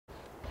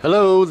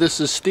Hello,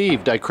 this is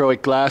Steve, Dichroic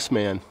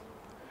Glassman.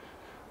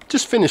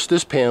 Just finished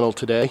this panel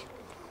today.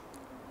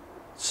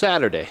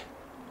 Saturday,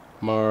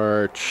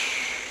 March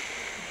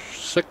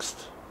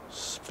 6th,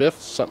 5th,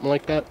 something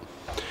like that.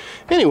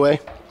 Anyway,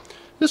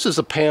 this is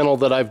a panel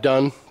that I've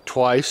done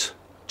twice.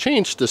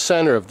 Changed the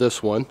center of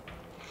this one.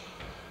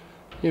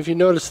 If you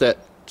notice that,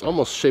 it's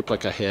almost shaped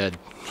like a head.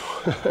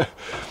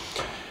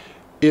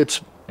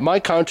 It's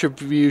my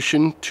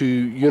contribution to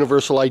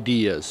universal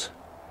ideas.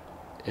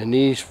 And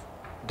these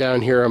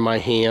down here are my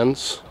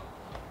hands.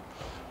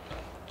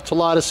 It's a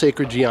lot of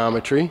sacred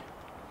geometry.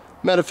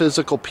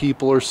 Metaphysical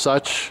people or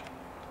such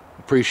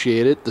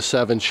appreciate it, the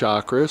 7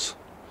 chakras.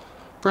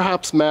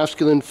 Perhaps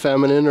masculine,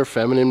 feminine, or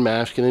feminine,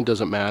 masculine,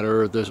 doesn't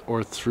matter,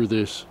 or through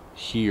this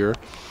here.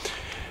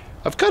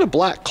 I've got a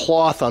black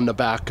cloth on the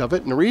back of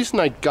it, and the reason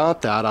I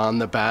got that on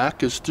the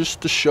back is just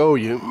to show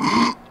you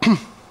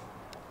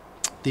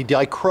the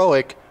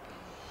dichroic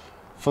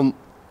from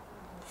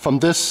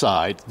this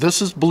side.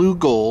 This is blue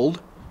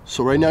gold.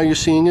 So right now you're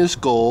seeing is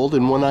gold,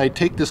 and when I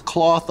take this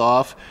cloth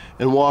off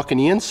and walk in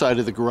the inside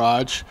of the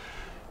garage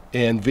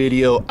and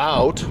video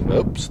out,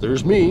 oops,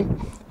 there's me,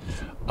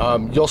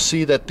 you'll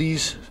see that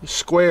these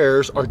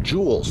squares are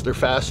jewels. They're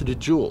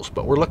faceted jewels,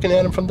 but we're looking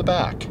at them from the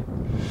back.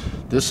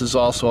 This is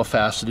also a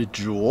faceted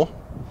jewel.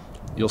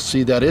 You'll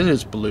see that it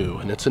is blue,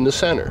 and it's in the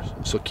center.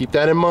 So keep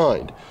that in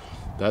mind.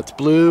 That's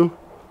blue,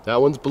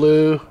 that one's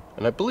blue,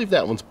 and I believe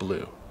that one's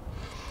blue.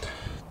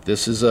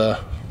 This is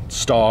a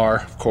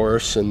star, of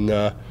course,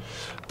 and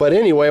but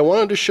anyway, I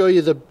wanted to show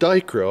you the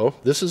dichro.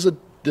 This is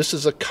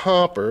a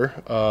copper.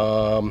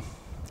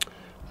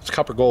 It's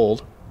copper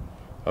gold,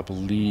 I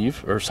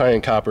believe, or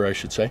cyan copper, I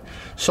should say.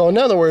 So in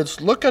other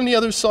words, look on the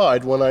other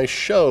side when I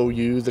show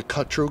you the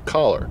true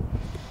color.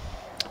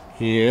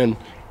 And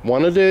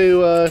wanted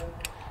to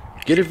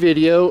get a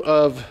video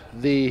of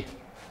the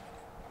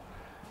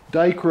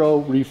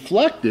dichro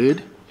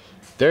reflected.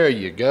 There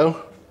you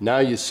go. Now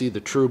you see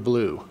the true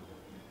blue.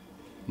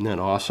 Isn't that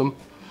awesome?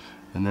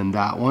 And then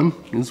that one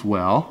as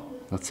well.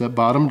 That's that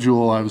bottom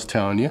jewel I was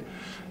telling you.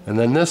 And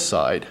then this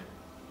side.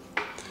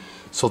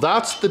 So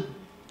that's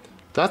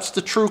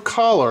the true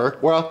color.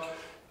 Well,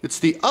 it's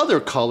the other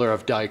color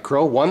of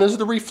dichro. One is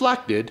the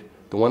reflected,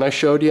 the one I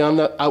showed you on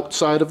the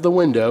outside of the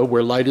window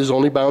where light is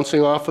only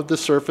bouncing off of the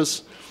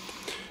surface.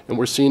 And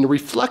we're seeing a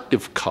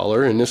reflective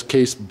color, in this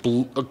case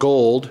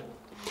gold.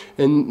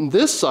 And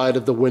this side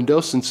of the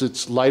window, since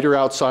it's lighter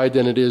outside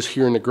than it is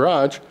here in the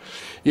garage,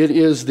 it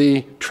is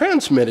the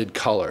transmitted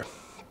color.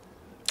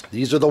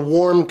 These are the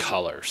warm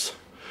colors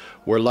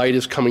where light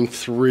is coming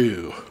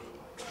through.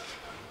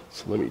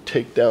 So let me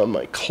take down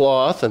my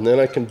cloth, and then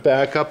I can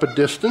back up a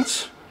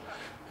distance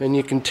and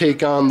you can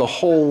take on the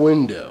whole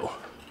window.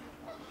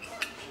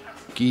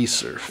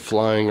 Geese are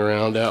flying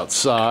around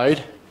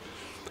outside.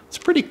 It's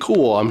pretty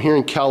cool. I'm here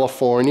in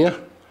California.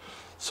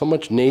 So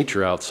much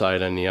nature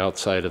outside on the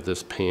outside of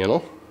this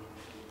panel.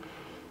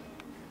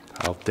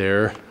 Out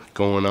there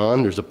going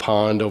on. There's a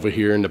pond over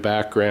here in the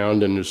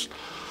background, and there's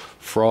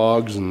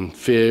frogs and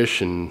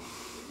fish and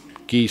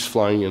geese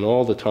flying in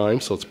all the time,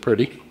 so it's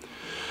pretty.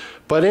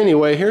 But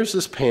anyway, here's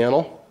this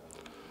panel.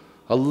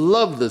 I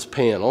love this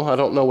panel. I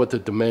don't know what the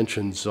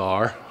dimensions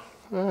are.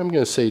 I'm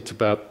going to say it's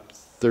about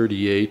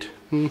 38.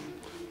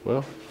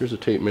 Well, here's a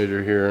tape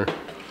measure here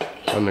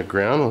on the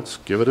ground. Let's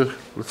give it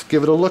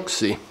a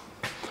look-see.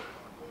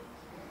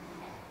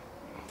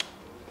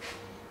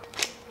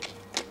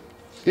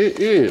 It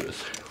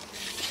is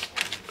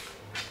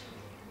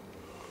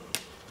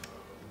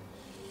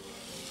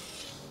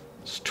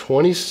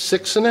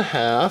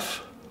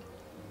 26.5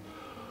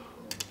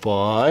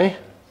 by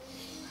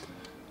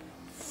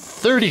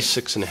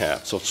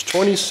 36.5. So it's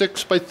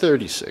 26 by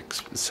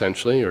 36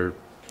 essentially, or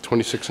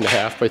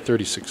 26.5 by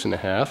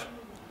 36.5.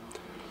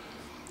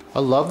 I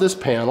love this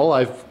panel.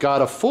 I've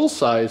got a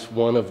full-size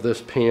one of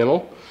this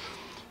panel.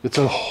 It's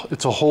a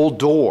whole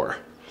door.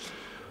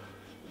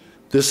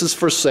 This is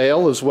for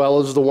sale, as well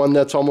as the one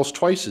that's almost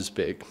twice as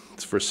big.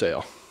 It's for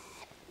sale.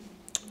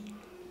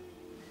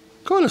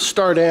 I'm going to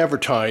start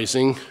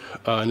advertising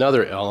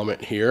another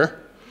element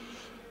here,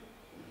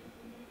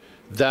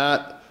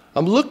 that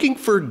I'm looking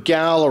for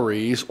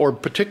galleries or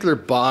particular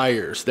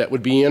buyers that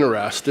would be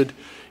interested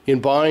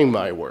in buying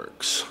my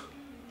works.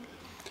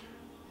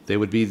 They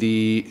would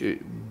be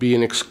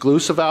an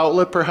exclusive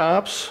outlet,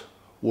 perhaps,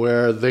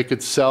 where they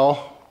could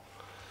sell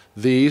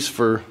these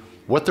for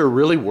what they're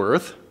really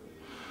worth.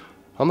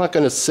 I'm not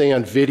going to say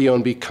on video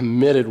and be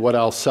committed what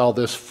I'll sell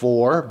this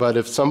for, but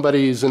if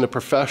somebody's in a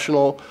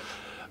professional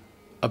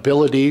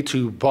ability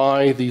to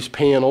buy these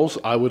panels,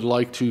 I would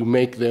like to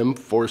make them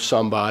for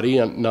somebody.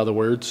 In other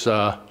words,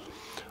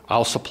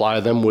 I'll supply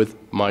them with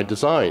my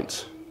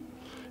designs,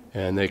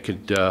 and they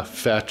could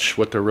fetch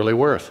what they're really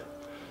worth.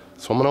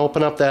 So I'm going to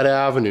open up that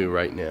avenue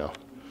right now.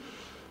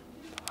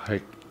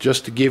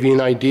 Just to give you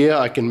an idea,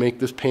 I can make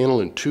this panel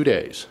in 2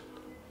 days.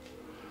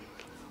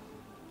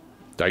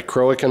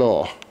 Dichroic and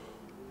all.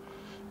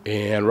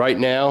 And right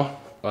now,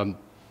 I'm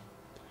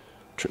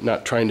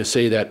not trying to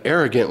say that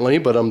arrogantly,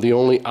 but I'm the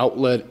only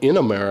outlet in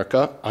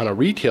America on a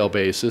retail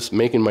basis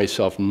making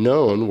myself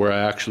known where I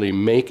actually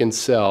make and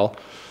sell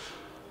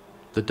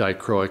the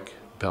dichroic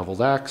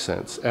beveled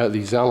accents,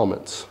 these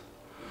elements.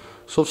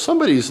 So if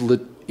somebody's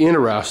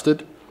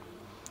interested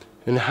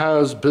and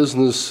has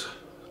business,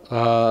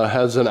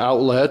 has an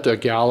outlet, a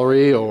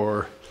gallery,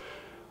 or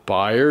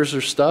buyers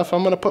or stuff,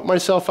 I'm going to put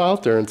myself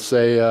out there and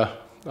say,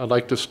 I'd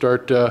like to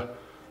start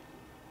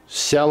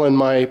selling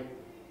my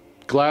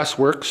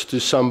glassworks to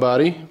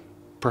somebody,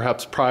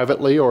 perhaps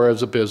privately or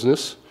as a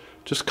business.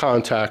 Just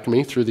contact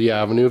me through the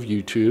avenue of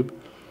YouTube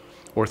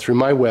or through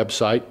my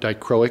website,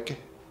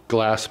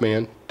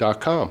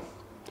 dichroicglassman.com.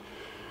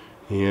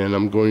 And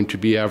I'm going to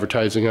be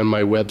advertising on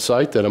my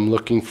website that I'm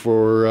looking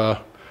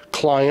for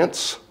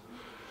clients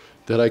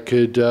that I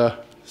could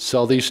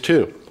sell these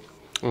to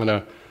on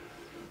a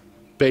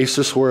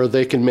basis where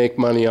they can make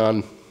money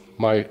on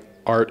my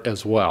art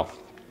as well.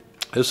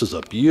 This is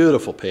a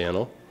beautiful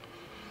panel.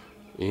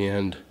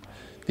 And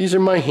these are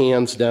my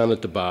hands down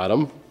at the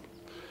bottom,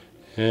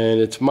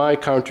 and it's my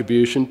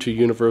contribution to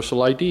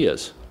universal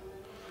ideas.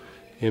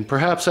 And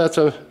perhaps that's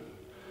a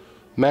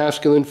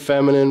masculine,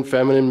 feminine,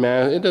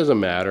 it doesn't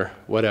matter,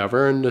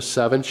 whatever, and the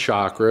 7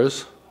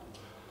 chakras.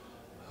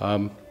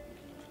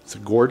 It's a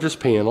gorgeous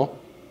panel.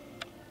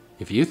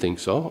 If you think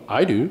so,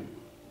 I do.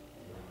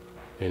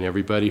 And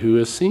everybody who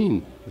has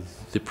seen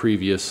the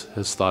previous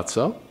has thought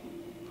so.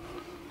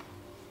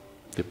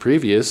 The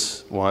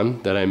previous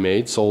one that I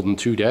made sold in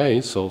 2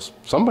 days, so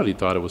somebody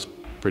thought it was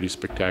pretty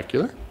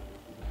spectacular.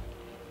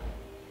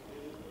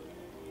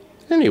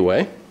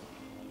 Anyway,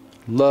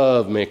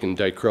 love making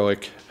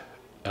dichroic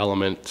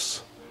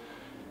elements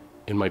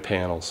in my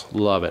panels.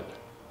 Love it.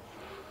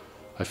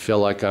 I feel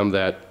like I'm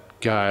that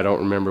guy, I don't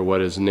remember what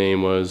his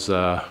name was,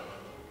 that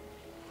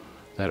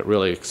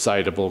really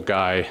excitable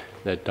guy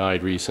that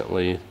died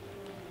recently.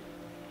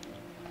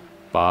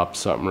 Bob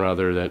something or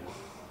other, that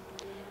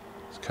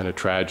kind of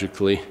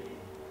tragically.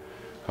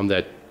 I'm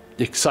that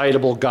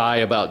excitable guy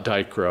about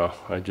dichro.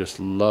 I just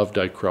love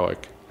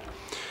dichroic.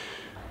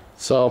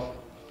 So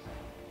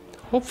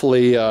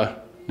hopefully you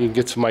can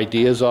get some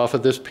ideas off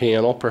of this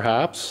panel,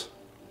 perhaps.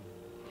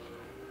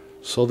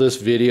 So this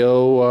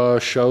video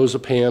shows a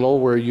panel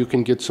where you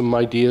can get some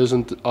ideas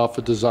off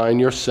a design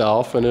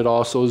yourself, and it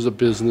also is a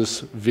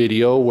business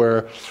video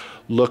where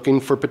looking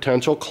for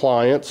potential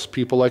clients,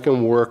 people I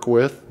can work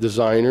with,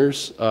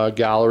 designers,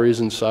 galleries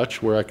and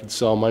such, where I can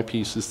sell my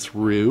pieces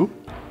through.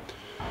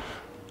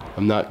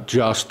 I'm not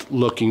just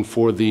looking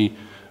for the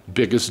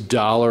biggest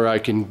dollar I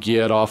can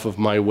get off of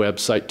my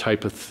website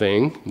type of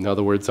thing. In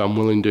other words, I'm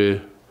willing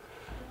to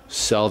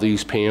sell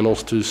these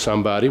panels to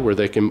somebody where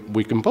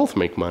we can both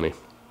make money.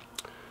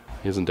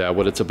 Isn't that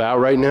what it's about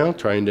right now?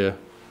 Trying to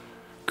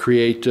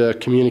create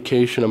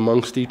communication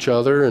amongst each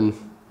other, and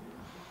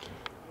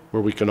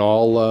where we can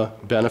all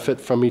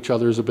benefit from each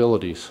other's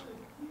abilities.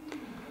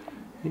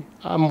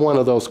 I'm one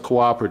of those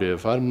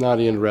cooperative. I'm not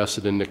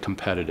interested in the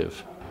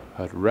competitive.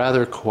 I'd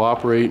rather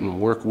cooperate and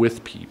work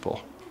with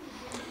people.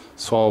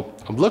 So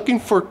I'm looking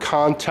for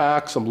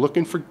contacts, I'm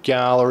looking for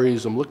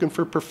galleries, I'm looking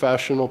for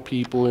professional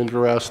people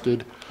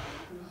interested,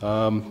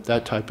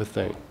 that type of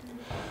thing.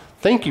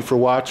 Thank you for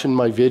watching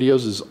my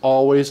videos as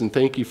always, and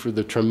thank you for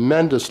the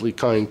tremendously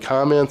kind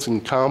comments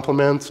and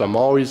compliments. I'm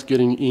always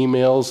getting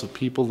emails of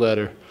people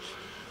that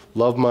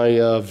love my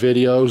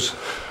videos.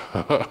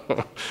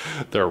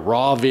 They're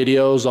raw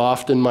videos.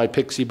 Often my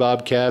pixie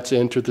bobcats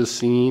enter the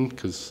scene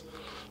because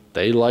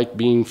they like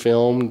being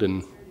filmed,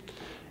 and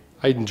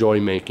I enjoy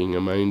making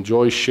them. I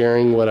enjoy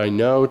sharing what I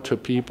know to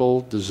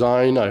people,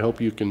 design. I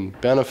hope you can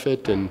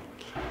benefit, and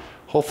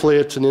hopefully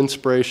it's an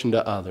inspiration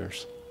to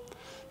others.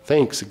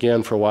 Thanks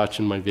again for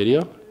watching my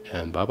video,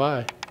 and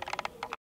bye-bye.